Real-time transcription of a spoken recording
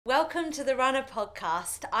Welcome to the Runna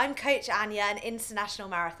Podcast. I'm Coach Anya, an international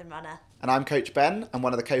marathon runner. And I'm Coach Ben, and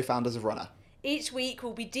one of the co-founders of Runna. Each week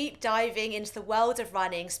we'll be deep diving into the world of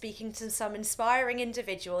running, speaking to some inspiring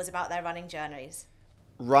individuals about their running journeys.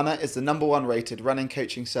 Runna is the #1 rated running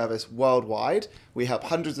coaching service worldwide. We help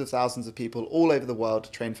hundreds of thousands of people all over the world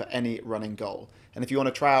to train for any running goal. And if you want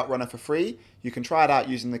to try out Runna for free, you can try it out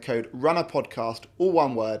using the code RUNNAPODCAST, all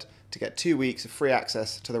one word, to get 2 weeks of free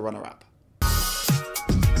access to the Runna app.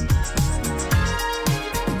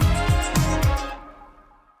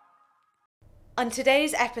 On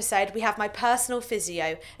today's episode, we have my personal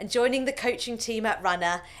physio, and joining the coaching team at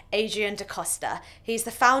Runna, Adrian D'Costa. He's the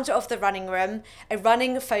founder of The Running Room, a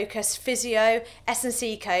running-focused physio,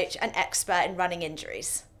 S&C coach, and expert in running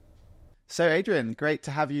injuries. So Adrian, great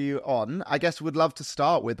to have you on. I guess we'd love to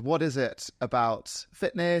start with, what is it about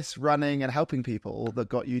fitness, running, and helping people that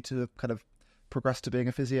got you to kind of progress to being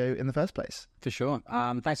a physio in the first place? For sure.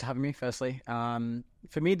 Thanks for having me, firstly.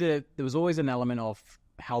 For me, there was always an element of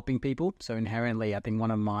helping people. So inherently, I think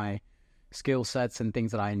one of my skill sets and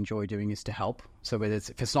things that I enjoy doing is to help. So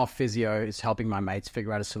if it's not physio, it's helping my mates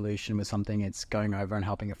figure out a solution with something. It's going over and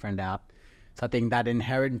helping a friend out. So I think that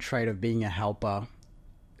inherent trait of being a helper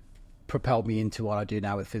propelled me into what I do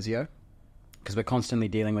now with physio, because we're constantly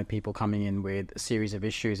dealing with people coming in with a series of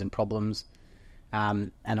issues and problems,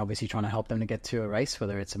 and obviously trying to help them to get to a race,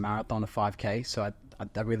 whether it's a marathon or 5K. So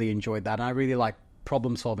I really enjoyed that. And I really like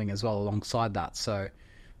problem solving as well alongside that. So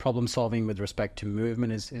problem solving with respect to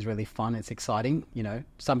movement is really fun. It's exciting. You know,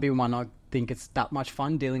 some people might not think it's that much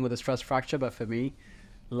fun dealing with a stress fracture, but for me,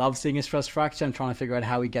 love seeing a stress fracture and trying to figure out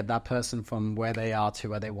how we get that person from where they are to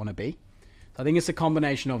where they want to be. So I think it's a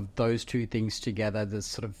combination of those two things together that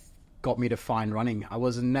sort of got me to find running. I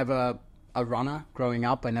was never a runner growing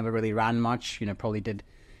up. I never really ran much, probably did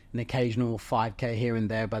an occasional 5K here and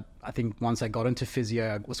there. But I think once I got into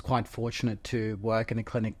physio, I was quite fortunate to work in a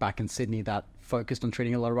clinic back in Sydney that focused on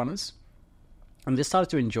treating a lot of runners. And just started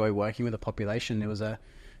to enjoy working with the population. It was a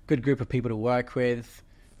good group of people to work with.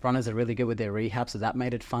 Runners are really good with their rehab, so that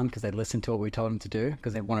made it fun because they listened to what we told them to do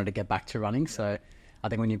because they wanted to get back to running. So I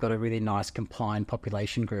think when you've got a really nice compliant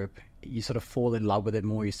population group, you sort of fall in love with it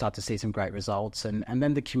more. You start to see some great results. And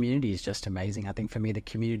then the community is just amazing. I think for me, the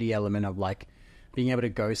community element of like being able to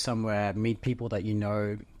go somewhere, meet people that you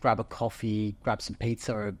know, grab a coffee, grab some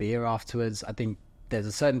pizza or a beer afterwards. I think there's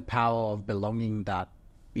a certain power of belonging that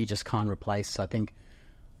you just can't replace. So I think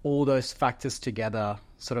all those factors together,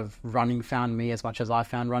 sort of running found me as much as I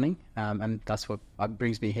found running. And that's what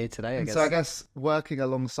brings me here today, I guess. So I guess working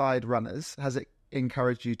alongside runners, has it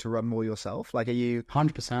encouraged you to run more yourself? Like, are you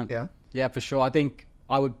 100%? Yeah, for sure. I think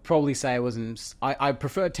I would probably say I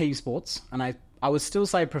prefer team sports, and I would still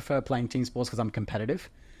say I prefer playing team sports because I'm competitive,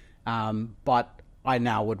 but I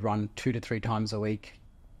now would run 2 to 3 times a week,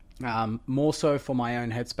 more so for my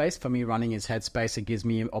own headspace. For me, running is headspace. It gives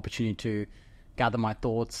me an opportunity to gather my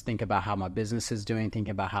thoughts, think about how my business is doing, think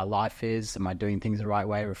about how life is, am I doing things the right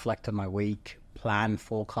way, reflect on my week, plan,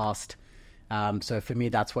 forecast. So for me,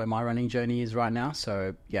 that's where my running journey is right now.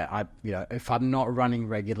 So yeah, if I'm not running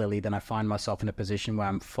regularly, then I find myself in a position where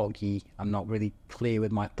I'm foggy. I'm not really clear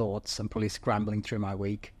with my thoughts. I'm probably scrambling through my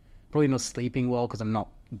week. Probably not sleeping well because I'm not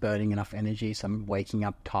burning enough energy. So I'm waking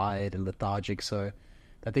up tired and lethargic. So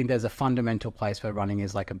I think there's a fundamental place where running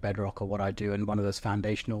is like a bedrock of what I do and one of those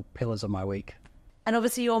foundational pillars of my week. And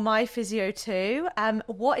obviously you're my physio too.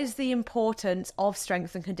 What is the importance of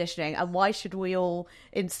strength and conditioning, and why should we all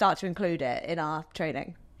start to include it in our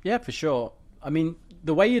training? Yeah, for sure. I mean,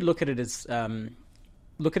 the way you look at it is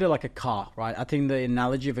look at it like a car, right? I think the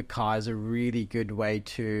analogy of a car is a really good way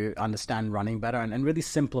to understand running better and really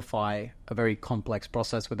simplify a very complex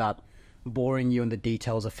process without boring you in the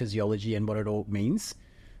details of physiology and what it all means.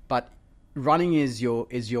 But running is your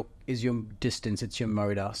distance, it's your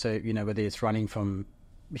motor. So, whether it's running from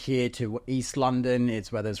here to East London,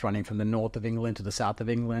 it's whether it's running from the north of England to the south of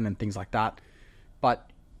England and things like that. But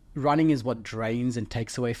running is what drains and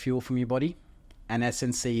takes away fuel from your body. And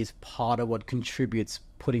S&C is part of what contributes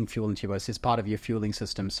putting fuel into your body. It's part of your fueling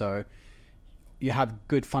system. So you have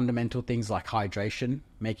good fundamental things like hydration,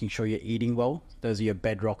 making sure you're eating well. Those are your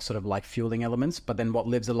bedrock sort of like fueling elements. But then what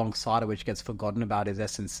lives alongside it, which gets forgotten about, is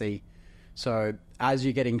S&C. So as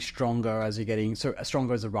you're getting stronger,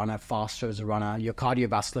 stronger as a runner, faster as a runner, your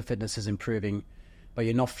cardiovascular fitness is improving, but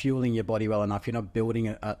you're not fueling your body well enough. You're not building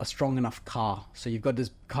a strong enough car. So you've got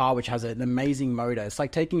this car which has an amazing motor. It's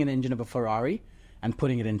like taking an engine of a Ferrari and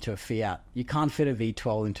putting it into a Fiat. You can't fit a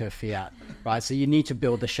V12 into a Fiat, right? So you need to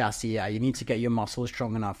build the chassis out. You need to get your muscles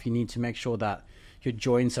strong enough. You need to make sure that your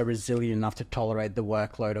joints are resilient enough to tolerate the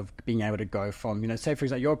workload of being able to go from, say for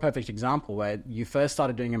example, you're a perfect example where you first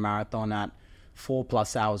started doing a marathon at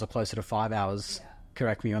 4+ hours or closer to 5 hours. Yeah.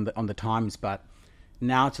 Correct me on the times, but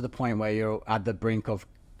now to the point where you're at the brink of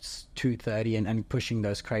 2:30 and pushing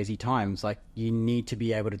those crazy times, like you need to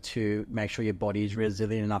be able to make sure your body is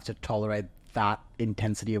resilient enough to tolerate that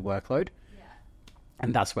intensity of workload.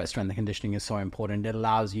 And that's where strength and conditioning is so important. It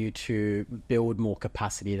allows you to build more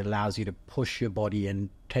capacity. It allows you to push your body and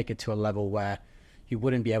take it to a level where you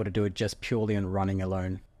wouldn't be able to do it just purely on running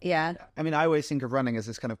alone. Yeah. I mean, I always think of running as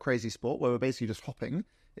this kind of crazy sport where we're basically just hopping.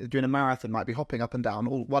 During a marathon, might be hopping up and down,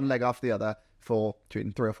 all one leg after the other for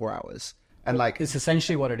between 3 or 4 hours. And like, it's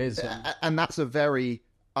essentially what it is. And that's a very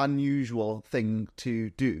unusual thing to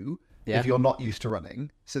do if you're not used to running.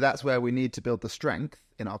 So that's where we need to build the strength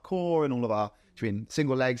in our core and all of our between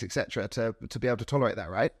single legs, etc., to be able to tolerate that,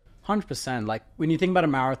 right? 100%. Like when you think about a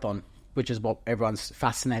marathon, which is what everyone's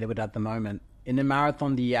fascinated with at the moment, in a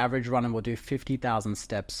marathon, the average runner will do 50,000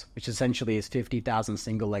 steps, which essentially is 50,000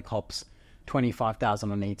 single leg hops,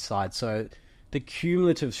 25,000 on each side. So the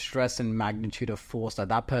cumulative stress and magnitude of force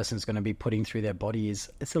that person is going to be putting through their body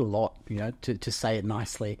it's a lot, to say it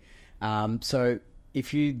nicely. So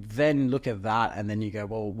if you then look at that and then you go,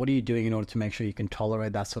 well, what are you doing in order to make sure you can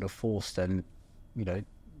tolerate that sort of force? Then,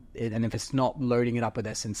 and if it's not loading it up with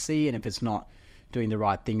S&C, and if it's not doing the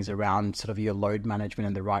right things around sort of your load management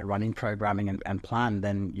and the right running programming and plan,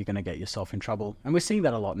 then you're going to get yourself in trouble. And we're seeing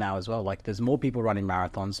that a lot now as well. Like there's more people running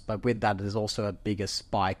marathons, but with that, there's also a bigger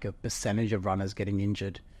spike of percentage of runners getting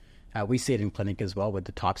injured. We see it in clinic as well with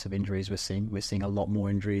the types of injuries we're seeing. We're seeing a lot more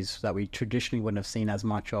injuries that we traditionally wouldn't have seen as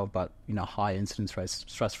much of, but, high incidence rates,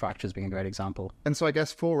 stress fractures being a great example. And so I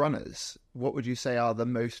guess for runners, what would you say are the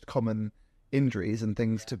most common injuries and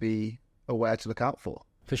things to be aware to look out for?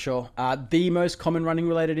 For sure. The most common running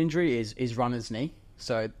related injury is runner's knee.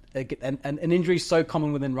 So an injury so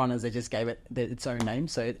common within runners, they just gave it its own name.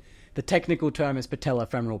 So the technical term is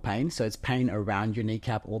patellofemoral pain. So it's pain around your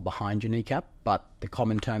kneecap or behind your kneecap. But the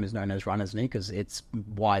common term is known as runner's knee because it's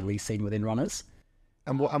widely seen within runners.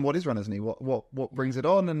 And what is runner's knee? What brings it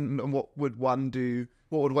on? And what would one do?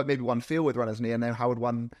 What would maybe one feel with runner's knee? And then how would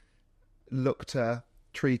one look to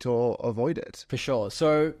treat or avoid it? For sure.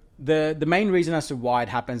 So the main reason as to why it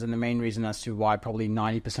happens and the main reason as to why probably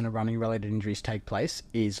 90% of running related injuries take place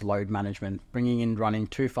is load management, bringing in running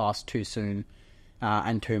too fast, too soon,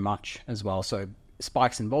 and too much as well. So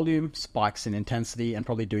spikes in volume, spikes in intensity, and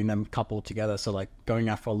probably doing them coupled together. So like going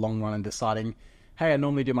out for a long run and deciding, hey, I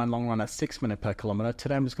normally do my long run at 6 minutes per kilometer.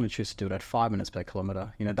 Today I'm just going to choose to do it at 5 minutes per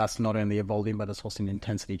kilometer. That's not only a volume, but it's also an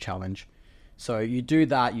intensity challenge. So you do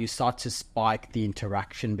that, you start to spike the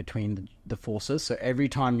interaction between the forces. So every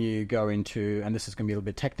time you go into, and this is going to be a little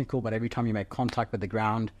bit technical, but every time you make contact with the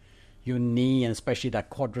ground, your knee and especially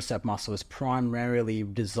that quadricep muscle is primarily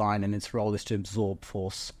designed and its role is to absorb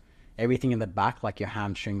force. Everything in the back, like your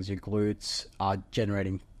hamstrings, your glutes, are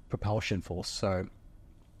generating propulsion force. So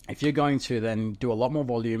if you're going to then do a lot more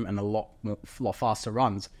volume and a lot faster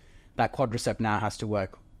runs, that quadricep now has to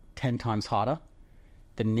work 10 times harder.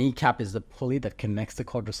 The kneecap is the pulley that connects the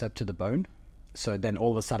quadricep to the bone. So then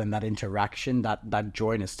all of a sudden that interaction, that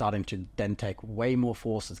joint is starting to then take way more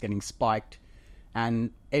force. It's getting spiked.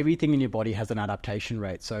 And everything in your body has an adaptation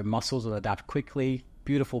rate. So muscles will adapt quickly,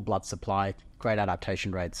 beautiful blood supply, great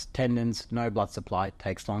adaptation rates. Tendons, no blood supply,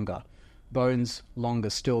 takes longer. Bones, longer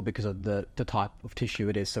still because of the type of tissue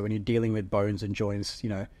it is. So when you're dealing with bones and joints,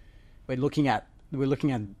 we're looking at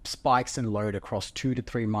spikes and load across 2 to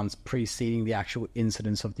 3 months preceding the actual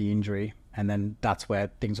incidence of the injury. And then that's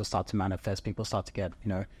where things will start to manifest. People start to get,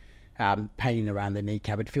 pain around the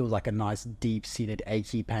kneecap. It feels like a nice deep-seated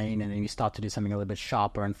achy pain. And then you start to do something a little bit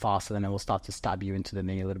sharper and faster, then it will start to stab you into the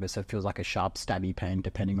knee a little bit. So it feels like a sharp, stabby pain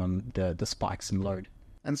depending on the spikes and load.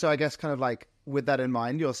 And so I guess kind of like with that in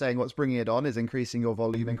mind, you're saying what's bringing it on is increasing your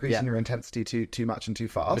volume, increasing your intensity too much and too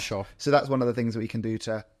fast. For sure. So that's one of the things that we can do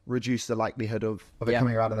to reduce the likelihood of it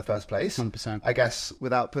coming around in the first place. 100%. I guess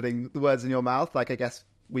without putting the words in your mouth, like I guess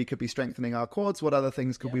we could be strengthening our quads. What other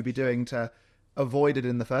things could we be doing to avoid it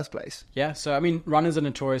in the first place? Yeah, so I mean, runners are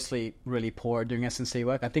notoriously really poor at doing S&C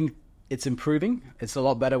work. I think it's improving. It's a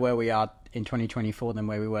lot better where we are in 2024 than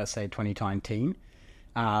where we were, say, 2019.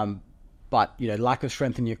 But, lack of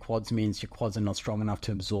strength in your quads means your quads are not strong enough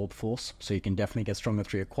to absorb force. So you can definitely get stronger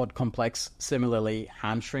through your quad complex. Similarly,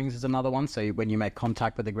 hamstrings is another one. So when you make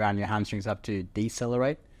contact with the ground, your hamstrings have to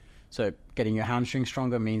decelerate. So getting your hamstrings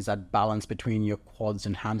stronger means that balance between your quads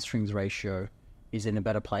and hamstrings ratio is in a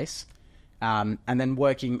better place. And then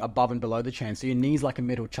working above and below the chain. So your knee's like a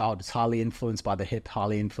middle child. It's highly influenced by the hip,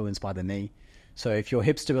 highly influenced by the knee. So if your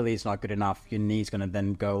hip stability is not good enough, your knee's going to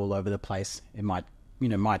then go all over the place. It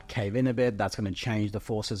might cave in a bit. That's going to change the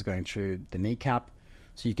forces going through the kneecap.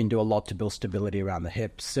 So you can do a lot to build stability around the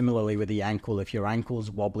hip. Similarly with the ankle, if your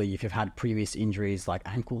ankle's wobbly, if you've had previous injuries like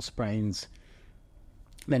ankle sprains,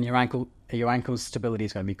 then your ankle's stability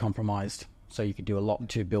is going to be compromised. So you can do a lot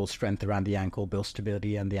to build strength around the ankle, build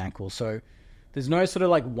stability in the ankle. So there's no sort of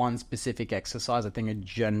like one specific exercise. I think a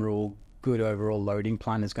general good overall loading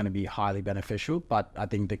plan is going to be highly beneficial, but I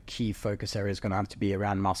think the key focus area is going to have to be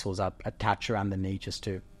around muscles attached around the knee just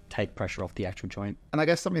to take pressure off the actual joint. And I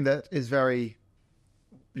guess something that is very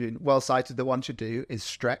well cited that one should do is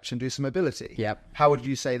stretch and do some mobility. Yep. How would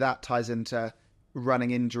you say that ties into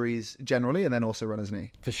running injuries generally and then also runner's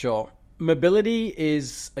knee? For sure. Mobility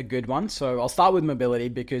is a good one. So I'll start with mobility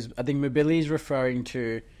because I think mobility is referring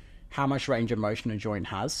to how much range of motion a joint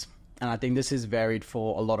has. And I think this is varied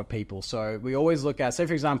for a lot of people. So we always look at, say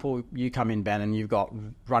for example, you come in, Ben, and you've got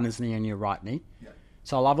runner's knee on your right knee. Yeah.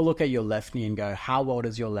 So I'll have a look at your left knee and go, how well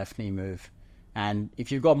does your left knee move? And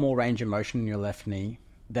if you've got more range of motion in your left knee,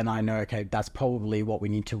 then I know, okay, that's probably what we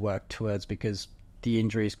need to work towards because the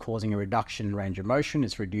injury is causing a reduction in range of motion.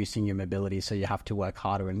 It's reducing your mobility, so you have to work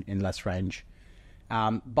harder in less range.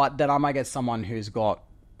 But then I might get someone who's got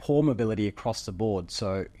poor mobility across the board.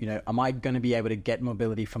 So, am I going to be able to get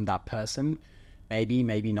mobility from that person? Maybe,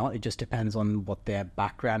 maybe not. It just depends on what their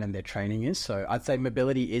background and their training is. So I'd say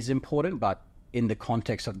mobility is important, but in the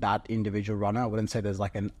context of that individual runner, I wouldn't say there's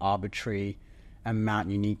like an arbitrary amount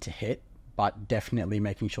you need to hit, but definitely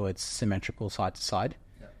making sure it's symmetrical side to side.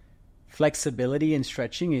 Yeah. Flexibility and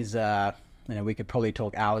stretching is, we could probably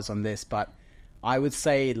talk hours on this, but I would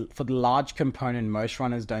say for the large component, most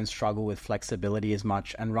runners don't struggle with flexibility as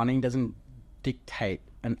much, and running doesn't dictate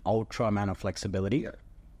an ultra amount of flexibility. Yeah.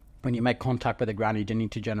 When you make contact with the ground, you do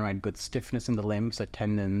need to generate good stiffness in the limbs, so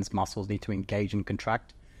tendons, muscles need to engage and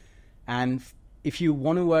contract. And if you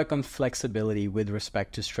want to work on flexibility with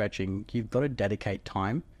respect to stretching, you've got to dedicate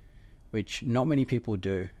time, which not many people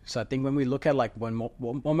do. So I think when we look at like what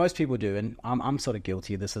most people do, and I'm sort of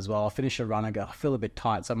guilty of this as well, I'll finish a run and go, I feel a bit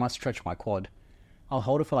tight, so I must stretch my quad. I'll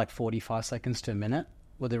hold it for like 45 seconds to a minute.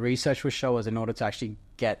 What the research will show is in order to actually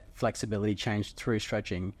get flexibility change through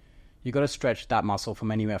stretching, you've got to stretch that muscle from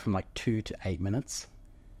anywhere from like 2 to 8 minutes.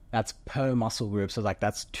 That's per muscle group. So like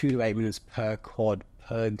that's 2 to 8 minutes per quad,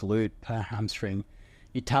 per glute, per hamstring.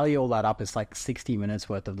 You tally all that up, it's like 60 minutes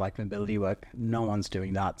worth of like mobility work. No one's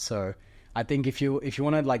doing that. So I think if you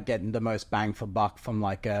want to like get the most bang for buck from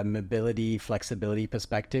like a mobility, flexibility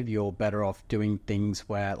perspective, you're better off doing things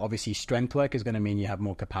where obviously strength work is going to mean you have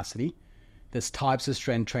more capacity. There's types of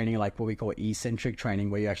strength training like what we call eccentric training,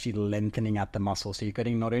 where you're actually lengthening at the muscle. So you're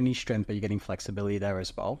getting not only strength, but you're getting flexibility there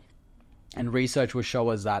as well. And research will show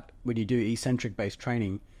us that when you do eccentric based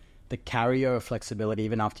training, the carryover of flexibility,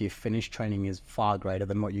 even after you finish training, is far greater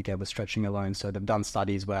than what you get with stretching alone. So they've done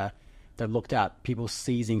studies where they've looked at people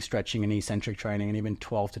ceasing stretching and eccentric training, and even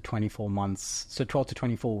 12 to 24 months, so 12 to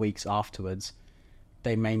 24 weeks afterwards,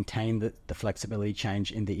 they maintain the flexibility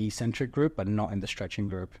change in the eccentric group, but not in the stretching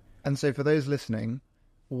group. And so for those listening,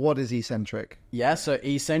 what is eccentric? Yeah, so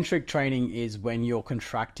eccentric training is when you're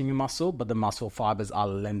contracting a muscle, but the muscle fibers are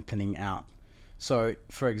lengthening out. So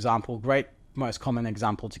for example, most common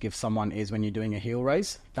example to give someone is when you're doing a heel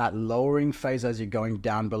raise, that lowering phase as you're going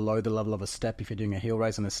down below the level of a step. If you're doing a heel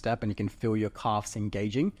raise on a step and you can feel your calves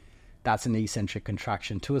engaging, that's an eccentric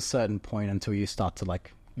contraction to a certain point until you start to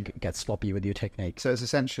like get sloppy with your technique. So it's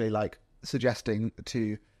essentially like suggesting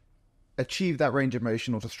to achieve that range of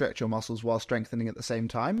motion or to stretch your muscles while strengthening at the same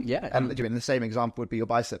time. Yeah. And the same example would be your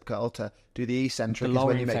bicep curl. To do the eccentric is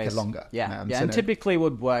when you make it longer. Yeah. And typically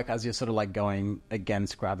would work as you're sort of like going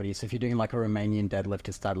against gravity. So if you're doing like a Romanian deadlift,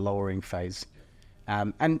 it's that lowering phase.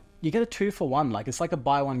 And you get a 2-for-1. Like it's like a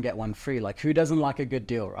buy one, get one free. Like who doesn't like a good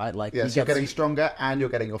deal, right? Like yes, you're getting stronger and you're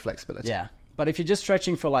getting your flexibility. Yeah. But if you're just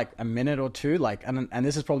stretching for like a minute or two, like, and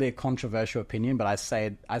this is probably a controversial opinion, but I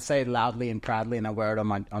say it loudly and proudly, and I wear it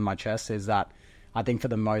on my chest, is that I think for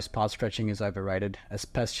the most part, stretching is overrated,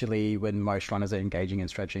 especially when most runners are engaging in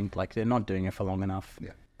stretching. Like they're not doing it for long enough.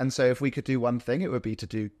 Yeah. And so if we could do one thing, it would be to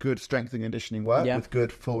do good strength and conditioning work with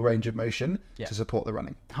good full range of motion to support the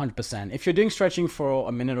running. 100%. If you're doing stretching for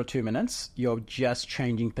a minute or 2 minutes, you're just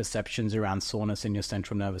changing perceptions around soreness in your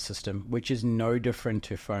central nervous system, which is no different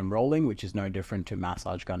to foam rolling, which is no different to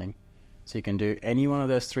massage gunning. So you can do any one of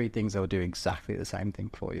those 3 things, they'll do exactly the same thing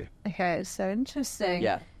for you. Okay, so interesting.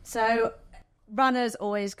 Yeah. So runners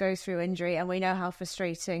always go through injury, and we know how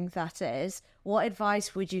frustrating that is. What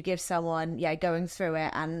advice would you give someone, going through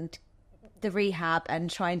it and the rehab and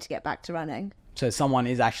trying to get back to running? So someone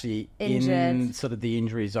is actually injured, in sort of the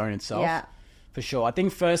injury zone itself. Yeah. For sure. I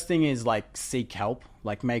think first thing is like seek help,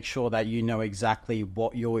 like make sure that you know exactly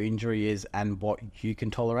what your injury is and what you can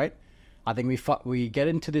tolerate. I think we get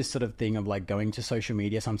into this sort of thing of like going to social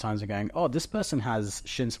media sometimes and going, oh, this person has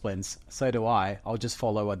shin splints, so do I. I'll just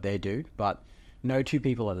follow what they do. But no two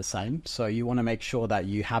people are the same. So you want to make sure that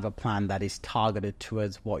you have a plan that is targeted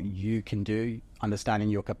towards what you can do, understanding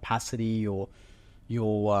your capacity, your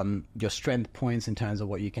strength points in terms of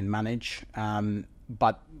what you can manage.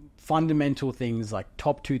 But fundamental things, like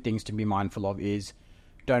top two things to be mindful of is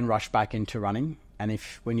don't rush back into running. And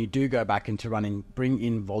when you do go back into running, bring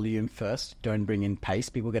in volume first. Don't bring in pace.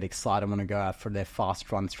 People get excited and want to go out for their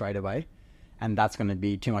fast run straight away. And that's going to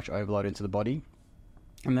be too much overload into the body.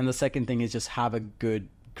 And then the second thing is just have a good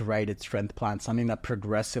graded strength plan, something that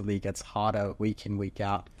progressively gets harder week in, week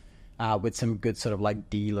out, with some good sort of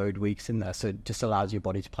like deload weeks in there. So it just allows your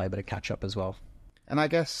body to play a bit of catch up as well. And I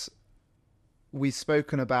guess we've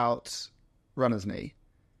spoken about runner's knee.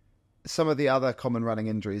 Some of the other common running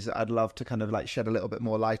injuries that I'd love to kind of like shed a little bit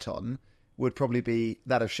more light on would probably be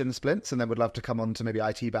that of shin splints, and then would love to come on to maybe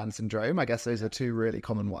IT band syndrome. I guess those are two really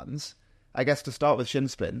common ones. I guess to start with shin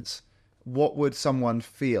splints, what would someone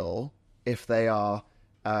feel if they are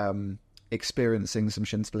experiencing some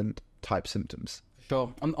shin splint type symptoms?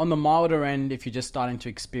 Sure. On the milder end, if you're just starting to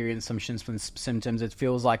experience some shin splint symptoms, it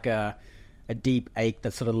feels like a deep ache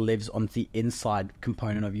that sort of lives on the inside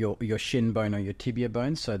component of your shin bone or your tibia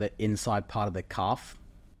bone, so the inside part of the calf.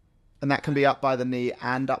 And that can be up by the knee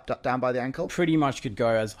and down by the ankle? Pretty much could go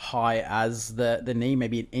as high as the knee,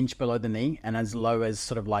 maybe an inch below the knee, and as low as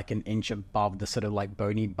sort of like an inch above the sort of like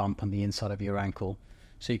bony bump on the inside of your ankle.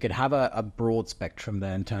 So you could have a broad spectrum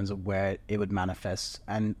there in terms of where it would manifest.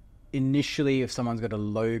 And initially, if someone's got a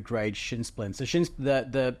low-grade shin splint, so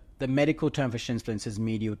the medical term for shin splints is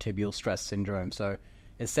medial tibial stress syndrome. So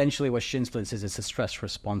essentially what shin splints is, it's a stress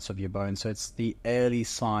response of your bone. So it's the early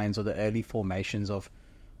signs or the early formations of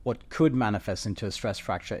what could manifest into a stress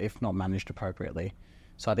fracture if not managed appropriately.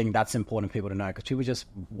 So I think that's important for people to know, because people just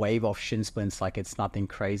wave off shin splints like it's nothing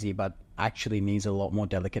crazy, but actually needs a lot more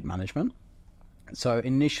delicate management. So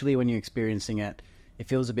initially when you're experiencing it, it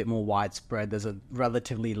feels a bit more widespread. There's a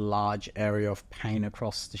relatively large area of pain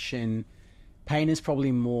across the shin. Pain is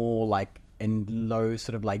probably more like in low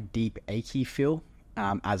sort of like deep achy feel,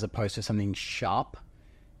 as opposed to something sharp.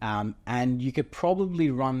 And you could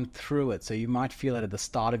probably run through it. So you might feel it at the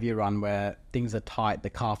start of your run where things are tight, the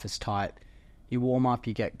calf is tight. You warm up,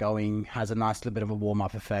 you get going, has a nice little bit of a warm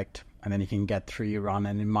up effect, and then you can get through your run,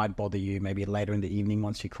 and it might bother you maybe later in the evening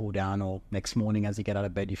once you cool down, or next morning as you get out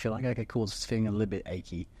of bed, you feel like, okay, cool, it's feeling a little bit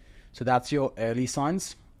achy. So that's your early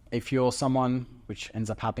signs. If you're someone, which ends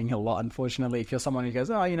up happening a lot, unfortunately, if you're someone who goes,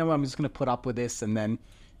 oh, you know what, I'm just going to put up with this, and then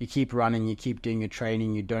you keep running, you keep doing your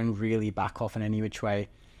training, you don't really back off in any which way,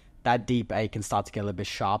 that deep ache can start to get a little bit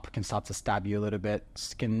sharp, can start to stab you a little bit,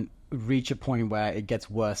 can reach a point where it gets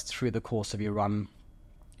worse through the course of your run.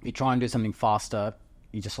 You try and do something faster,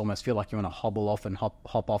 you just almost feel like you want to hobble off and hop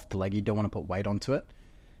off the leg. You don't want to put weight onto it.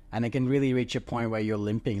 And it can really reach a point where you're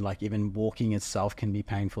limping, like even walking itself can be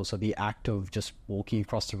painful. So the act of just walking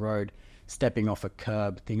across the road, stepping off a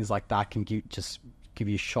curb, things like that can just give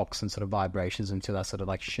you shocks and sort of vibrations into that sort of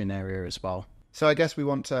like shin area as well. So I guess we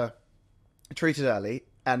want to treat it early,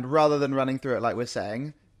 and rather than running through it like we're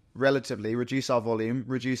saying, relatively reduce our volume,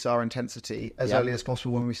 reduce our intensity as early as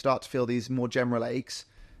possible when we start to feel these more general aches.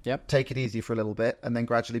 Take it easy for a little bit and then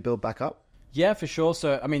gradually build back up. Yeah, for sure.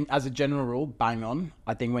 So, I mean, as a general rule, bang on.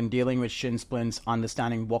 I think when dealing with shin splints,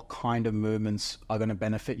 understanding what kind of movements are going to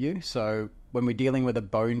benefit you. So when we're dealing with a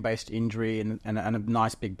bone-based injury and a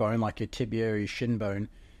nice big bone like your tibia or your shin bone,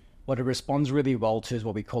 what it responds really well to is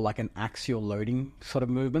what we call like an axial loading sort of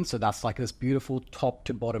movement. So that's like this beautiful top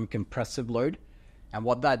to bottom compressive load. And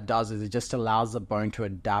what that does is it just allows the bone to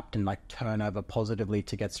adapt and like turn over positively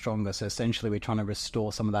to get stronger. So essentially we're trying to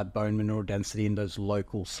restore some of that bone mineral density in those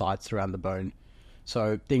local sites around the bone.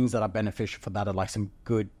 So things that are beneficial for that are like some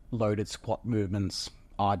good loaded squat movements,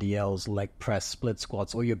 RDLs, leg press, split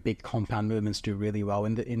squats, all your big compound movements do really well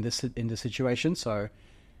in this situation. So,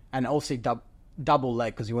 and also double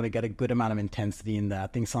leg, because you want to get a good amount of intensity in there. I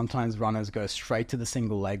think sometimes runners go straight to the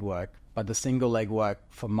single leg work. But the single leg work,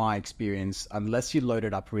 from my experience, unless you load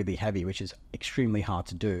it up really heavy, which is extremely hard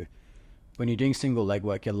to do, when you're doing single leg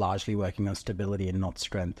work, you're largely working on stability and not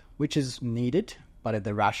strength, which is needed. But if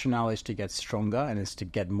the rationale is to get stronger and is to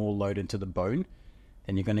get more load into the bone,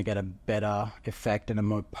 then you're going to get a better effect and a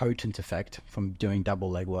more potent effect from doing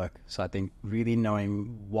double leg work. So I think really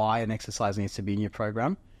knowing why an exercise needs to be in your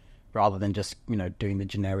program, rather than just, doing the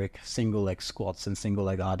generic single leg squats and single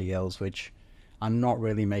leg RDLs, which are not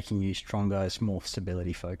really making you stronger. It's more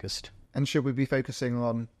stability focused. And should we be focusing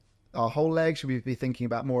on our whole leg? Should we be thinking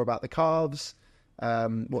about more about the calves?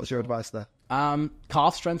 What's your advice there?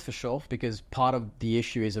 Calf strength for sure, because part of the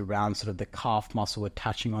issue is around sort of the calf muscle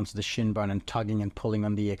attaching onto the shin bone and tugging and pulling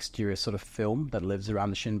on the exterior sort of film that lives around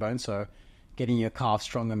the shin bone. So getting your calf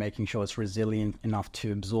stronger, making sure it's resilient enough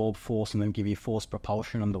to absorb force and then give you force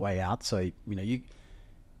propulsion on the way out. So, you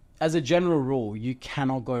as a general rule, you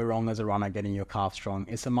cannot go wrong as a runner getting your calf strong.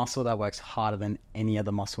 It's a muscle that works harder than any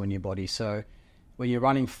other muscle in your body. So when you're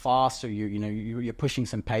running fast or you're pushing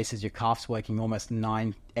some paces, your calf's working almost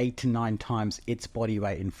 8 to 9 times its body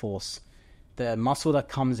weight in force. The muscle that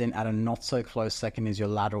comes in at a not so close second is your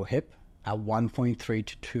lateral hip at 1.3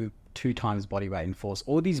 to 2 times body weight in force.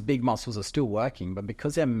 All these big muscles are still working, but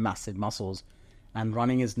because they're massive muscles and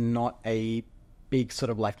running is not a big sort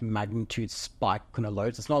of like magnitude spike kind of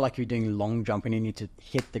loads, it's not like you're doing long jump and you need to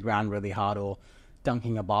hit the ground really hard, or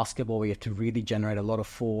dunking a basketball where you have to really generate a lot of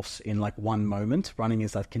force in like one moment. Running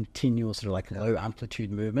is that continual sort of like low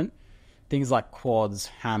amplitude movement. Things like quads,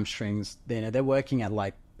 hamstrings, they're working at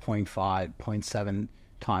like 0.5, 0.7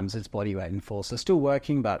 times its body weight in force. They're still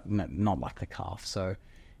working, but not like the calf. So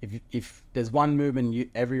if there's one movement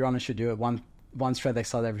every runner should do, one strength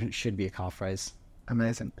exercise every should be a calf raise.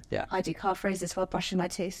 Amazing. Yeah. I do calf raises while brushing my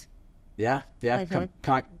teeth. Yeah.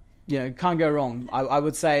 Can't go wrong. I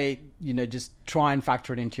would say, just try and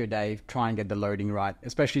factor it into your day. Try and get the loading right,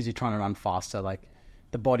 especially as you're trying to run faster. Like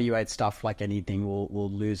the body weight stuff, like anything,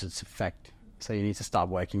 will lose its effect. So you need to start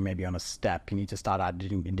working maybe on a step. You need to start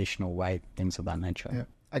adding additional weight, things of that nature. Yeah.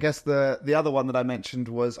 I guess the other one that I mentioned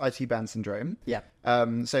was IT band syndrome. Yeah.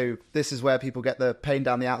 So this is where people get the pain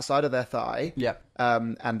down the outside of their thigh. Yeah.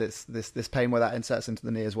 And it's this pain where that inserts into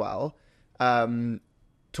the knee as well.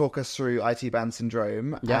 Talk us through IT band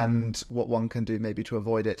syndrome and what one can do maybe to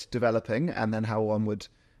avoid it developing, and then how one would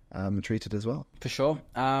treat it as well. For sure.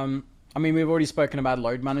 We've already spoken about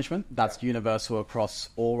load management. That's universal across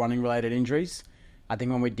all running related injuries. I think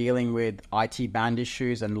when we're dealing with IT band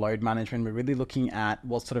issues and load management, we're really looking at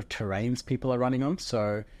what sort of terrains people are running on.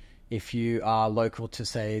 So if you are local to,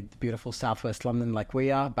 say, the beautiful southwest London like we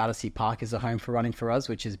are, Battersea Park is a home for running for us,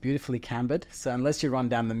 which is beautifully cambered. So unless you run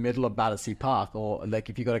down the middle of Battersea Park, or like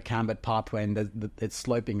if you've got a cambered pathway and it's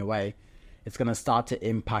sloping away, it's going to start to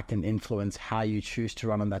impact and influence how you choose to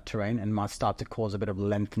run on that terrain, and might start to cause a bit of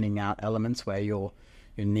lengthening out elements where your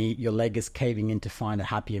leg is caving in to find a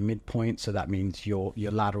happier midpoint. So that means your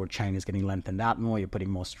lateral chain is getting lengthened out more. You're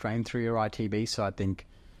putting more strain through your ITB. So I think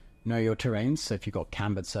know your terrains. So if you've got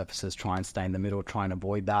cambered surfaces, try and stay in the middle, try and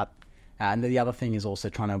avoid that. And the other thing is also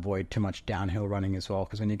trying to avoid too much downhill running as well,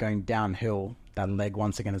 because when you're going downhill, that leg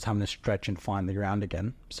once again is having to stretch and find the ground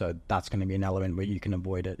again. So that's going to be an element where you can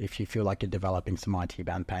avoid it if you feel like you're developing some IT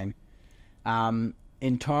band pain.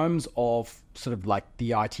 In terms of sort of like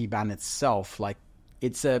the IT band itself, like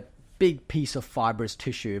it's a big piece of fibrous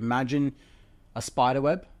tissue. Imagine a spider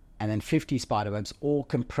web and then 50 spider webs all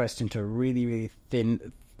compressed into a really, really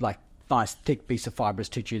thin, like nice thick piece of fibrous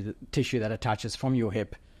tissue that attaches from your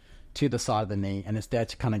hip to the side of the knee, and it's there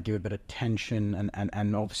to kind of give a bit of tension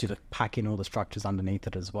and obviously to pack in all the structures underneath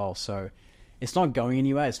it as well. So it's not going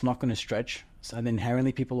anywhere. It's not going to stretch. So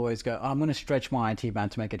inherently people always go, I'm going to stretch my IT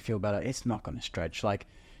band to make it feel better. It's not going to stretch. Like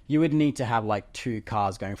you would need to have like 2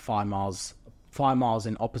 cars going 5 miles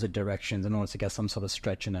in opposite directions in order to get some sort of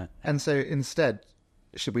stretch in it. And so instead,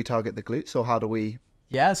 should we target the glutes, or how do we?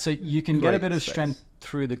 Yeah, so you can get a bit of strength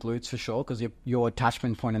through the glutes for sure, because your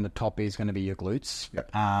attachment point in the top is going to be your glutes.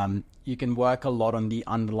 Yep. You can work a lot on the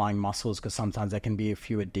underlying muscles, because sometimes there can be a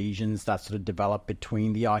few adhesions that sort of develop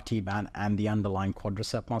between the IT band and the underlying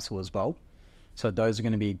quadricep muscle as well. So those are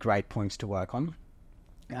going to be great points to work on.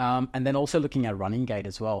 And then also looking at running gait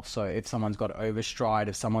as well. So if someone's got overstride,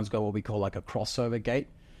 if someone's got what we call like a crossover gait,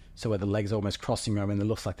 so where the legs are almost crossing over and it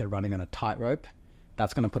looks like they're running on a tightrope,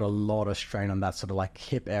 that's going to put a lot of strain on that sort of like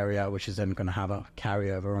hip area, which is then going to have a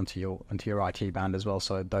carryover onto your IT band as well.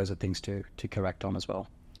 So those are things to correct on as well.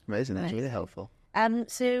 Amazing. That's really helpful.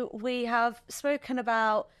 So we have spoken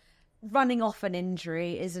about running off an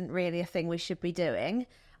injury isn't really a thing we should be doing.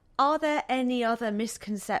 Are there any other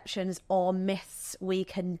misconceptions or myths we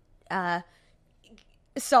can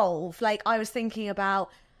solve? Like I was thinking about,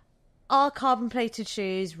 are carbon-plated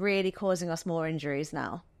shoes really causing us more injuries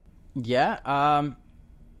now? Yeah,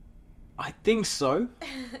 I think so.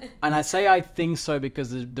 And I say I think so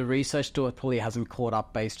because the research to it probably hasn't caught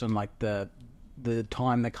up based on like the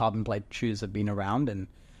time the carbon plate shoes have been around.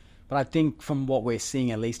 But I think from what we're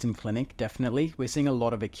seeing, at least in clinic, definitely, we're seeing a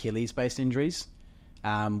lot of Achilles-based injuries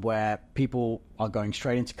where people are going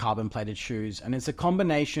straight into carbon-plated shoes. And it's a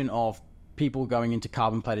combination of people going into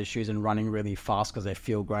carbon plated shoes and running really fast because they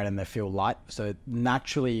feel great and they feel light. So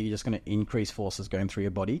naturally, you're just going to increase forces going through your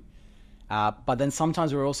body. But then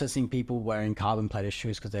sometimes we're also seeing people wearing carbon plated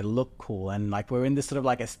shoes because they look cool. And like we're in this sort of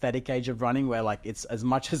like aesthetic age of running where like it's as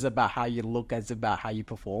much as about how you look as about how you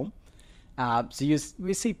perform.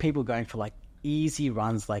 We see people going for like easy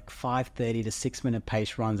runs, like 5:30 to 6 minute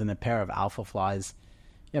pace runs in a pair of Alpha Flies.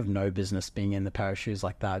 You have no business being in the pair of shoes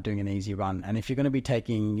like that, doing an easy run. And if you're going to be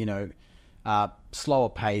taking, slower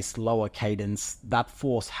pace, lower cadence, that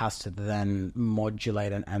force has to then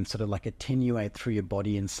modulate and sort of like attenuate through your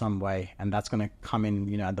body in some way. And that's going to come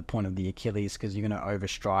in, at the point of the Achilles, because you're going to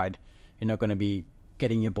overstride. You're not going to be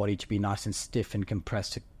getting your body to be nice and stiff and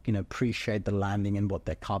compressed to, appreciate the landing and what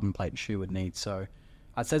that carbon plate shoe would need. So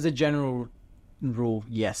I'd say as a general rule,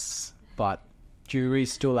 yes, but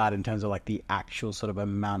jury's still out in terms of like the actual sort of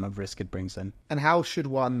amount of risk it brings in. And how should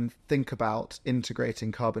one think about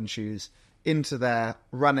integrating carbon shoes into their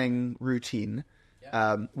running routine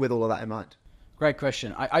with all of that in mind? Great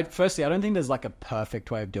question. Firstly, I don't think there's like a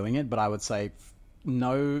perfect way of doing it, but I would say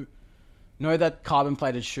know that carbon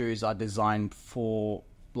plated shoes are designed for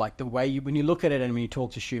like the way when you look at it and when you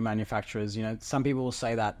talk to shoe manufacturers, some people will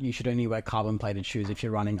say that you should only wear carbon plated shoes if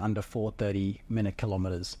you're running under 4:30-minute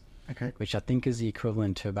kilometers. Okay. Which I think is the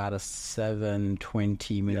equivalent to about a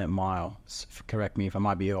 7:20-minute mile. Correct me if I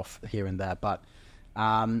might be off here and there. But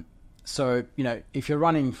so, if you're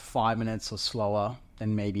running 5 minutes or slower,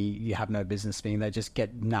 then maybe you have no business being there. Just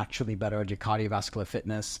get naturally better at your cardiovascular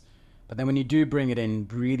fitness. But then when you do bring it in,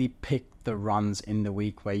 really pick the runs in the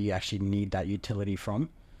week where you actually need that utility from.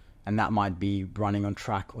 And that might be running on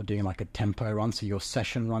track or doing like a tempo run. So your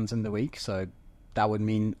session runs in the week. So that would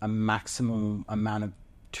mean a maximum amount of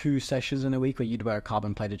 2 sessions in a week where you'd wear a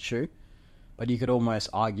carbon plated shoe. But you could almost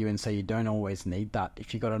argue and say you don't always need that.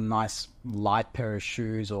 If you've got a nice light pair of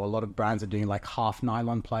shoes, or a lot of brands are doing like half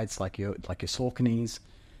nylon plates like your Sauconys,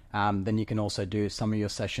 then you can also do some of your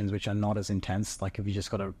sessions which are not as intense. Like if you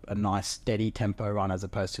just got a nice steady tempo run as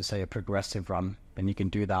opposed to say a progressive run, then you can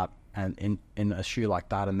do that and in a shoe like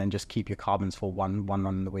that, and then just keep your carbons for one run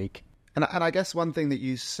in the week. And I guess one thing that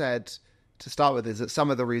you said to start with is that some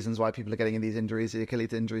of the reasons why people are getting in these injuries, the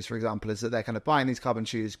Achilles injuries, for example, is that they're kind of buying these carbon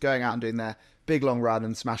shoes, going out and doing their big long run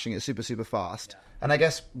and smashing it super, super fast. Yeah. And I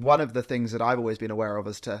guess one of the things that I've always been aware of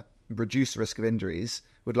as to reduce the risk of injuries,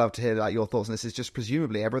 would love to hear like your thoughts on this, is just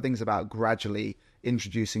presumably everything's about gradually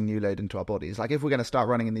introducing new load into our bodies. Like if we're going to start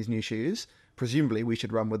running in these new shoes, presumably we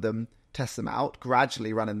should run with them, test them out,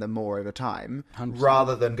 gradually run in them more over time, 100%.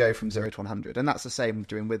 Rather than go from 0 to 100. And that's the same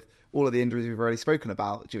doing with all of the injuries we've already spoken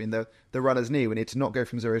about. During the runner's knee, we need to not go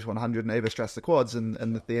from 0 to 100 and overstress the quads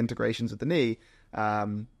and the integrations of the knee.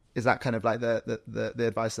 Is that kind of like the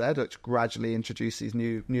advice there, to gradually introduce these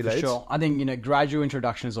new loads? Sure. I think, gradual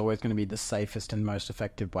introduction is always going to be the safest and most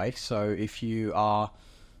effective way. So if you are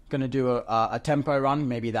going to do a tempo run,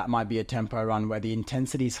 maybe that might be a tempo run where the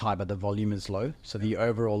intensity is high but the volume is low. So the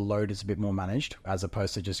overall load is a bit more managed, as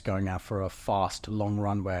opposed to just going out for a fast, long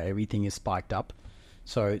run where everything is spiked up.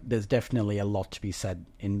 So there's definitely a lot to be said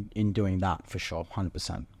in doing that for sure,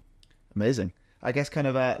 100%. Amazing. I guess kind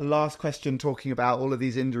of a last question, talking about all of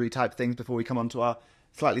these injury type things before we come on to our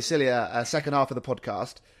slightly sillier second half of the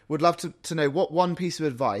podcast. Would love to know, what one piece of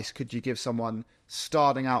advice could you give someone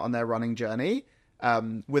starting out on their running journey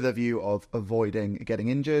with a view of avoiding getting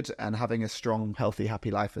injured and having a strong, healthy, happy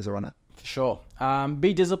life as a runner? For sure.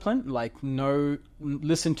 Be disciplined.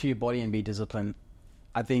 Listen to your body and be disciplined.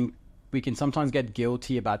 I think we can sometimes get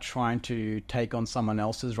guilty about trying to take on someone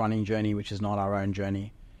else's running journey, which is not our own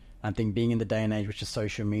journey. I think being in the day and age, which is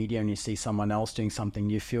social media, and you see someone else doing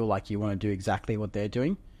something, you feel like you want to do exactly what they're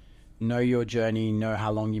doing. Know your journey, know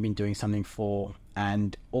how long you've been doing something for,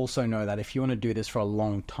 and also know that if you want to do this for a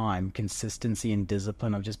long time, consistency and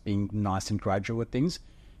discipline of just being nice and gradual with things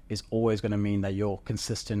is always going to mean that you're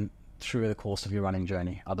consistent through the course of your running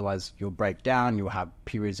journey. Otherwise, you'll break down, you'll have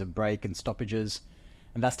periods of break and stoppages.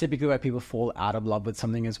 And that's typically where people fall out of love with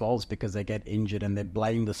something as well, is because they get injured and they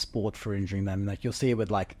blame the sport for injuring them. Like you'll see it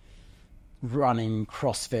with like running,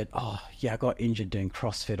 CrossFit. Oh yeah, I got injured doing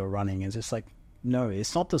CrossFit or running. It's just like, no,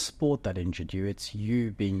 it's not the sport that injured you. It's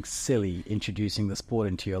you being silly, introducing the sport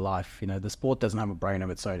into your life. The sport doesn't have a brain of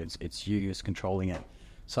its own. It's you who's controlling it.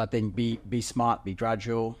 So I think be smart, be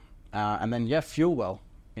gradual, and then fuel well.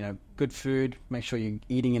 Good food. Make sure you're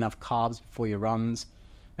eating enough carbs before your runs.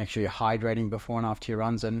 Make sure you're hydrating before and after your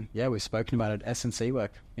runs. And we've spoken about it, S&C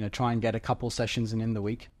work. Try and get a couple sessions in the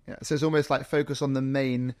week. Yeah, so it's almost like focus on the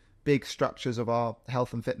main big structures of our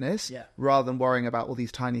health and fitness, rather than worrying about all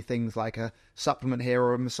these tiny things like a supplement here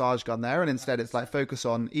or a massage gun there. And instead it's like focus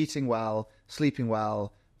on eating well, sleeping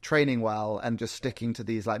well, training well, and just sticking to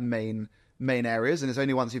these like main areas. And it's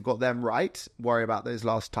only once you've got them right, worry about those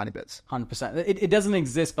last tiny bits. 100%. It doesn't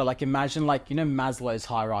exist, but like imagine like, you know, Maslow's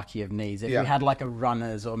hierarchy of needs. If you had like a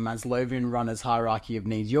Runnas or Maslowian Runnas hierarchy of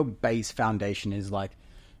needs, your base foundation is like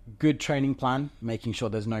good training plan, making sure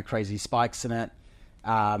there's no crazy spikes in it,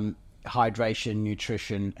 hydration,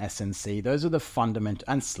 nutrition, S&C. Those are the fundamental,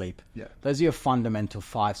 and sleep. Yeah. Those are your fundamental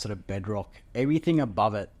 5 sort of bedrock. Everything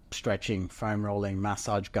above it, stretching, foam rolling,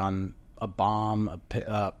 massage gun, a balm,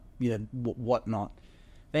 whatnot,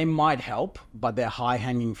 they might help, but they're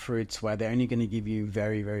high-hanging fruits where they're only going to give you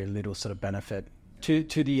very, very little sort of benefit. To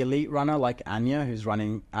the elite runner like Anya, who's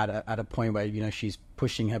running at a point where, you know, she's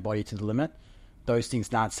pushing her body to the limit, those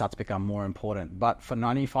things now start to become more important. But for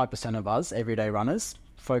 95% of us, everyday runners,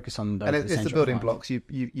 focus on those. And it's the building blocks.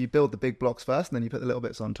 You build the big blocks first, and then you put the little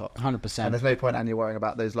bits on top. 100%. And there's no point Anya worrying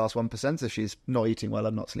about those last 1% if she's not eating well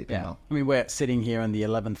and not sleeping well. I mean, we're sitting here on the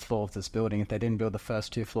 11th floor of this building. If they didn't build the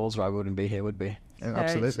first 2 floors, I wouldn't be here, would be. Yeah,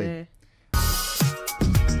 absolutely.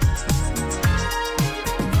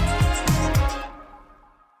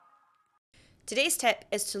 Today's tip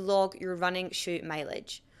is to log your running shoe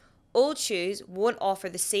mileage. Old shoes won't offer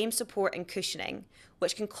the same support and cushioning,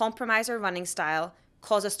 which can compromise our running style,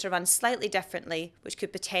 cause us to run slightly differently, which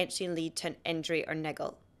could potentially lead to an injury or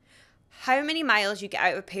niggle. How many miles you get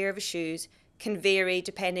out of a pair of shoes can vary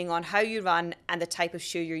depending on how you run and the type of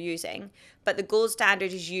shoe you're using, but the gold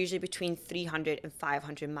standard is usually between 300 and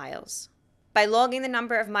 500 miles. By logging the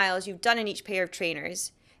number of miles you've done in each pair of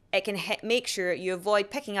trainers, it can make sure you avoid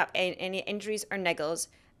picking up any injuries or niggles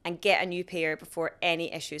and get a new pair before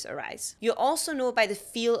any issues arise. You'll also know by the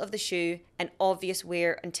feel of the shoe and obvious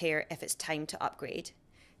wear and tear if it's time to upgrade.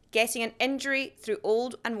 Getting an injury through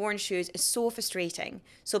old and worn shoes is so frustrating,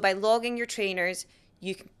 so by logging your trainers,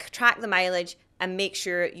 you can track the mileage and make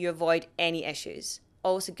sure you avoid any issues.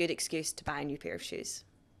 Always a good excuse to buy a new pair of shoes.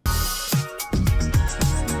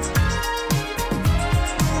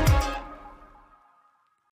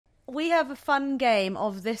 We have a fun game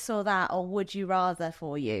of this or that or would you rather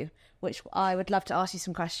for you, which I would love to ask you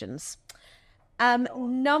some questions.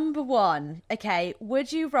 Number 1, okay,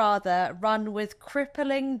 would you rather run with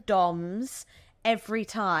crippling DOMs every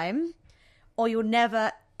time, or you're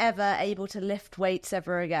never ever able to lift weights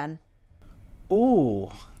ever again?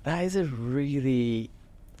 Oh, that is a really...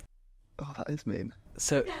 Oh, that is mean.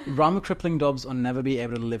 So, run with crippling DOMs or never be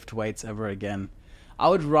able to lift weights ever again. I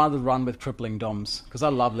would rather run with crippling DOMs because I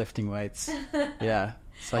love lifting weights. Yeah.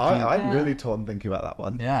 So I'm really torn thinking about that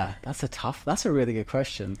one. Yeah, that's a really good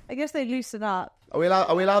question. I guess they loosen up. Are we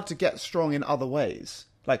allowed to get strong in other ways?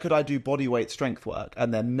 Like, could I do body weight strength work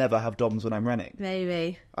and then never have DOMs when I'm running?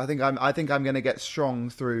 Maybe. I think I'm going to get strong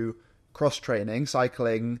through cross training,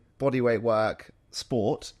 cycling, body weight work,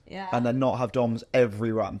 sport, and then not have DOMs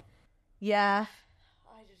every run. Yeah.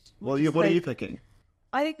 What are you picking?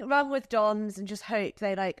 I think run with DOMs and just hope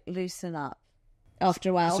they like loosen up after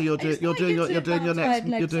a while. So you're doing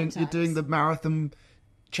the marathon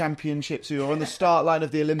championships. So you're on the start line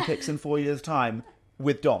of the Olympics in 4 years' time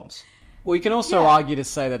with DOMs. Well, you can also argue to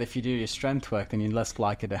say that if you do your strength work, then you're less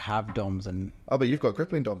likely to have DOMs. But you've got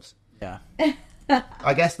crippling DOMs. Yeah.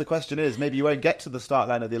 I guess the question is, maybe you won't get to the start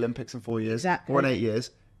line of the Olympics in 4 years or in 8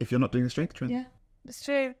 years if you're not doing the strength training. Yeah, that's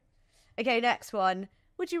true. Okay, next one.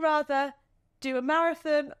 Would you rather do a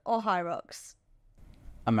marathon or high rocks?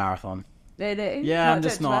 A marathon. Really? Yeah, I'm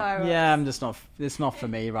just not. Yeah, I'm just not. It's not for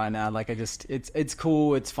me right now. Like, it's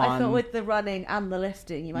cool. It's fun. I thought with the running and the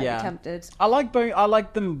lifting, you might be tempted. I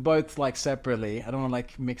like them both like separately. I don't want to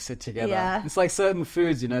like mix it together. Yeah. It's like certain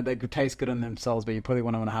foods, you know, they could taste good on themselves, but you probably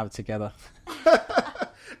want to have it together.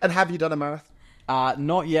 And have you done a marathon?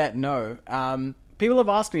 Not yet. No. People have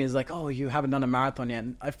asked me, is like, oh, you haven't done a marathon yet.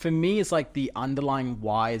 And for me, it's like the underlying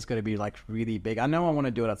why is going to be like really big. I know I want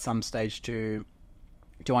to do it at some stage to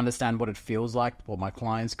understand what it feels like, what my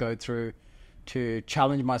clients go through, to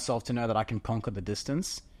challenge myself to know that I can conquer the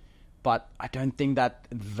distance. But I don't think that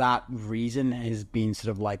reason has been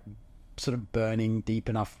sort of burning deep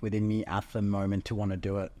enough within me at the moment to want to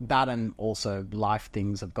do it. That and also life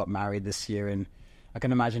things. I've got married this year, and I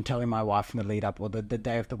can imagine telling my wife in the lead up or the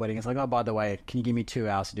day of the wedding, it's like, oh, by the way, can you give me 2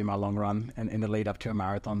 hours to do my long run and in the lead up to a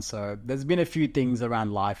marathon? So there's been a few things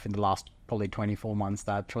around life in the last probably 24 months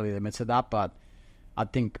that probably limited that. But I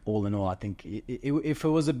think all in all, I think if it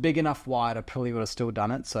was a big enough why, I probably would have still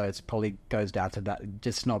done it. So it probably goes down to that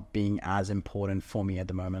just not being as important for me at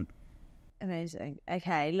the moment. Amazing.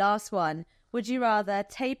 Okay, last one. Would you rather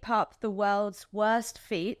tape up the world's worst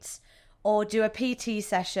feet or do a PT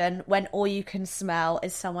session when all you can smell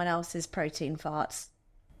is someone else's protein farts?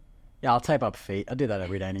 Yeah, I'll tape up feet. I do that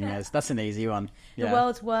every day anyways. That's an easy one. Yeah. The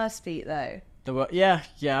world's worst feet, though. Yeah.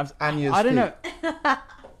 Anya's I don't feet. know.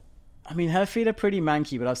 I mean, her feet are pretty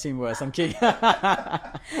manky, but I've seen worse. I'm kidding.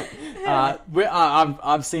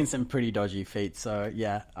 I've seen some pretty dodgy feet, so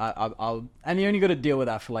yeah. I'll and you only got to deal with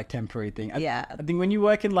that for like temporary thing. Yeah. I think when you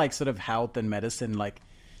work in like sort of health and medicine, like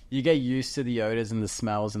you get used to the odors and the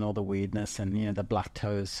smells and all the weirdness and the black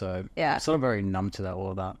toes. So Yeah. I'm sort of very numb to that, all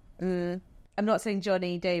of that. I'm not saying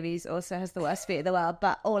Johnny Davies also has the worst feet in the world,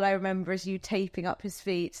 but all I remember is you taping up his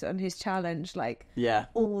feet on his challenge, like Yeah.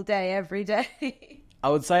 all day, every day. I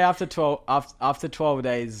would say after 12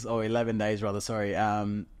 days or 11 days rather, sorry.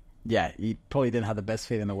 Yeah, he probably didn't have the best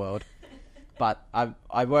feet in the world. But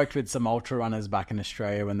I worked with some ultra runners back in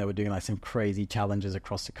Australia when they were doing like some crazy challenges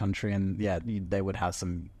across the country, and yeah, they would have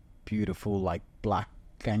some beautiful like black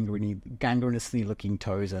gangrenously looking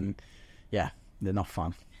toes, and yeah, they're not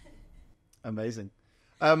fun. Amazing.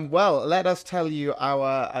 Well, let us tell you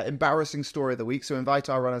our embarrassing story of the week. So invite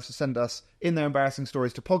our runners to send us in their embarrassing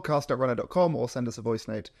stories to podcast@runner.com or send us a voice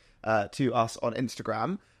note to us on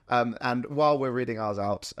Instagram. And while we're reading ours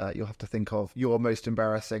out, you'll have to think of your most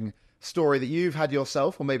embarrassing story that you've had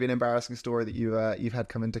yourself, or maybe an embarrassing story that you've had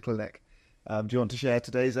come into clinic. Do you want to share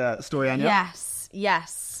today's story, Anya?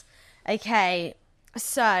 Yes. Okay,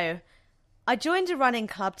 so I joined a running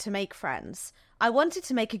club to make friends. I wanted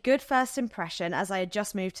to make a good first impression as I had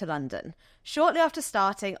just moved to London. Shortly after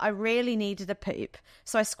starting, I really needed a poop,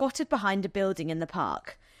 so I squatted behind a building in the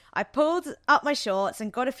park. I pulled up my shorts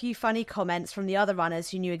and got a few funny comments from the other runners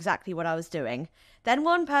who knew exactly what I was doing. Then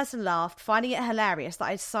one person laughed, finding it hilarious that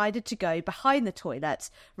I decided to go behind the toilet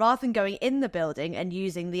rather than going in the building and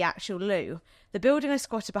using the actual loo. The building I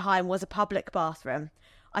squatted behind was a public bathroom.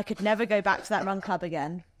 I could never go back to that run club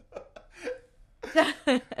again.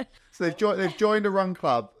 So they've joined a run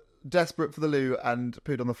club, desperate for the loo, and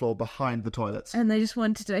pooed on the floor behind the toilets. And they just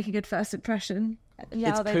wanted to make a good first impression.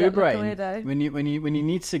 It's poo brain. When you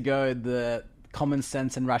need to go, the common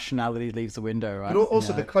sense and rationality leaves the window, right? But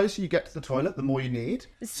also, the closer you get to the toilet, the more you need.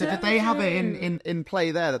 So did they have it in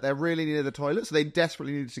play there that they really needed a toilet? So they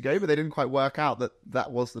desperately needed to go, but they didn't quite work out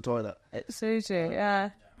that was the toilet. It's so true,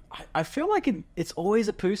 yeah. I feel like it's always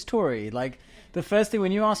a poo story. Like, the first thing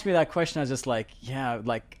when you asked me that question, I was just like, yeah,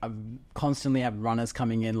 like I constantly have runners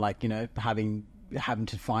coming in, like, having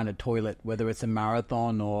to find a toilet, whether it's a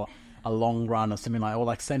marathon or a long run or something like, or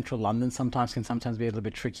like central London can sometimes be a little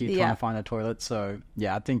bit tricky trying to find a toilet. So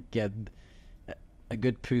yeah, I think a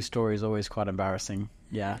good poo story is always quite embarrassing.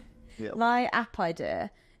 Yeah. My app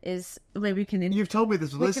idea is, maybe we can... You've told me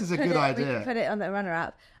this, but this is a good idea. We can put it on the Runner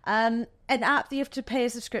app. An app that you have to pay a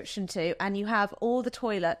subscription to, and you have all the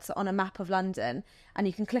toilets on a map of London, and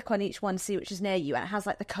you can click on each one to see which is near you, and it has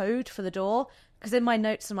like the code for the door. Because in my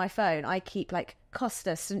notes on my phone, I keep like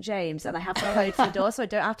Costa, St James, and I have the code for the door, so I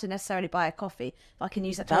don't have to necessarily buy a coffee. If I can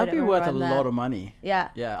use that toilet. That'd be worth a lot of money. Yeah.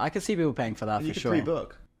 Yeah, I could see people paying for that You for sure. could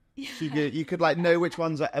pre-book. So you could like know which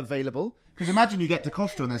ones are available. Because imagine you get to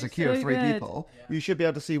Costa and there's a queue of 3 people. You should be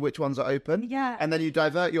able to see which ones are open. Yeah. And then you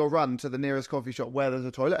divert your run to the nearest coffee shop where there's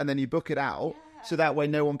a toilet, and then you book it out. So that way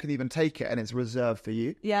no one can even take it and it's reserved for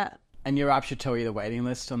you. Yeah. And your app should tell you the waiting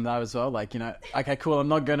list on that as well. Like, okay, cool, I'm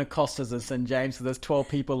not going to Costa's and St James, so there's 12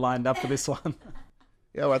 people lined up for this one.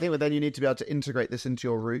 Yeah, well, I think then you need to be able to integrate this into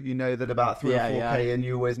your route. You know that about 3 or 4K and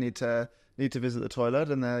you always need to visit the toilet,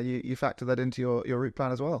 and you factor that into your route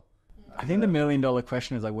plan as well. I think the $1 million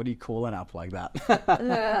question is like, what do you call an app like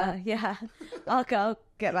that? Yeah. I'll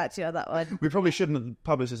get back to you on that one. We probably shouldn't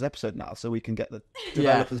publish this episode now, so we can get the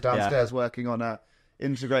developers downstairs working on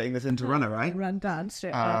integrating this into Runner, right? Run down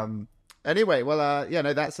straight. Anyway, well,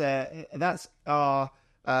 that's our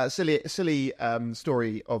silly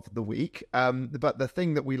story of the week. But the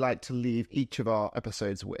thing that we like to leave each of our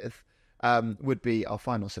episodes with would be our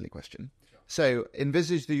final silly question. So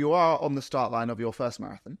envisage that you are on the start line of your first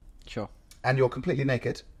marathon. Sure. And you're completely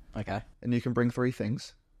naked. Okay. And you can bring 3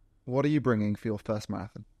 things. What are you bringing for your first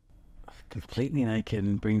marathon? Completely naked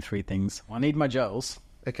and bring 3 things. Well, I need my gels.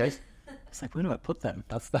 Okay. It's like, where do I put them?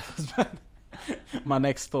 That was my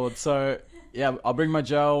next thought. So, yeah, I'll bring my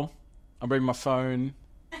gel. I'll bring my phone.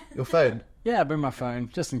 Your phone? Yeah, I'll bring my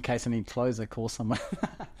phone, just in case I need clothes I call someone.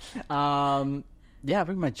 I'll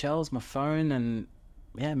bring my gels, my phone, and...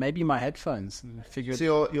 yeah, maybe my headphones. So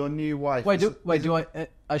your new wife...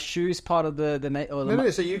 Are shoes part of the No,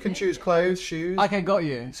 so you can choose clothes, shoes... Okay, got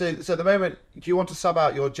you. So at the moment, do you want to sub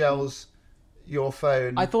out your gels, your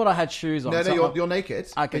phone... I thought I had shoes on. No, you're naked.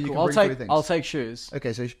 Okay, cool. I'll take shoes.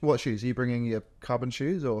 Okay, so what shoes? Are you bringing your carbon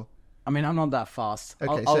shoes, or...? I mean, I'm not that fast.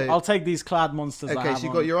 Okay, I'll take these Cloud Monsters I have so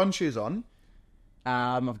you've got your on shoes on.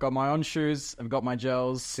 I've got my on shoes. I've got my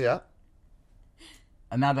gels. Yeah.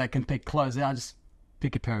 And now that I can pick clothes, I just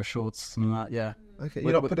pick a pair of shorts, something like that, yeah. Okay,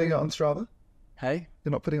 you're not putting it on Strava? Hey?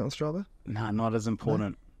 You're not putting it on Strava? No, not as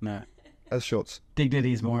important, no. As shorts?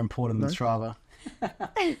 Dignity is more important than Strava.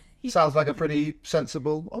 Sounds like a pretty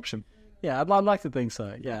sensible option. Yeah, I'd like to think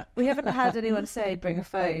so, yeah. We haven't had anyone say bring a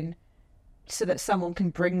phone so that someone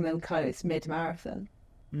can bring them clothes mid-marathon.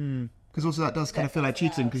 Because also that does kind of feel like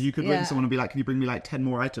cheating, because you could ring someone and be like, can you bring me like 10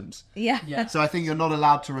 more items? Yeah. So I think you're not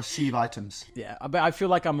allowed to receive items. Yeah, but I feel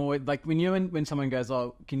like I'm always, like, when someone goes,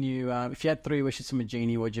 oh, can you, if you had 3 wishes from a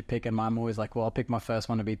genie, what'd you pick? And I'm always like, well, I'll pick my first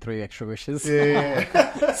one to be 3 extra wishes.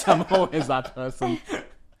 Yeah. So I'm always that person.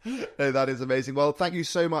 No, that is amazing. Well, thank you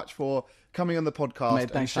so much for coming on the podcast, Mate,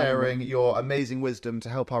 and sharing your amazing wisdom to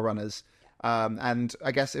help our runners. And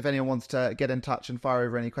I guess if anyone wants to get in touch and fire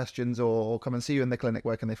over any questions or come and see you in the clinic,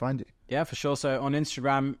 where can they find you? Yeah, for sure. So on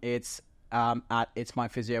Instagram, it's at It's My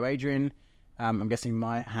Physio Adrian. I'm guessing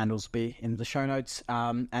my handles will be in the show notes.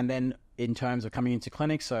 And then in terms of coming into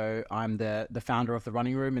clinics, so I'm the founder of the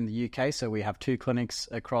Running Room in the UK. So we have 2 clinics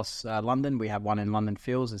across London. We have one in London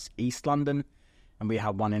Fields, it's East London. And we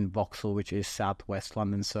have one in Vauxhall, which is Southwest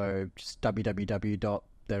London. So just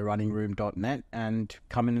www.therunningroom.net and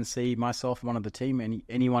come in and see myself and one of the team.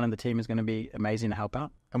 Anyone in the team is going to be amazing to help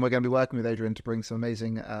out. And we're going to be working with Adrian to bring some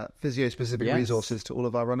amazing physio-specific resources to all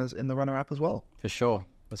of our runners in the Runner app as well. For sure.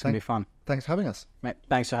 It's going to be fun. Thanks for having us. Mate,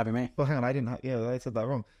 thanks for having me. Well, hang on, I said that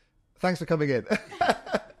wrong. Thanks for coming in.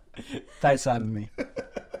 Thanks for having me.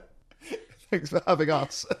 Thanks for having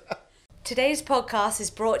us. Today's podcast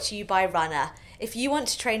is brought to you by Runna. If you want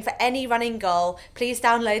to train for any running goal, please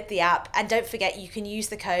download the app, and don't forget you can use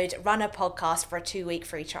the code RUNNAPODCAST for a 2-week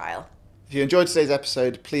free trial. If you enjoyed today's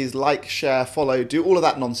episode, please like, share, follow, do all of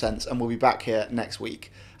that nonsense, and we'll be back here next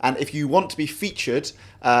week. And if you want to be featured,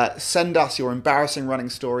 send us your embarrassing running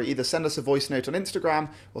story. Either send us a voice note on Instagram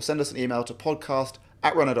or send us an email to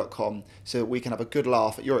podcast@runna.com so that we can have a good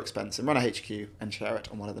laugh at your expense in Runner HQ and share it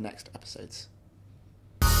on one of the next episodes.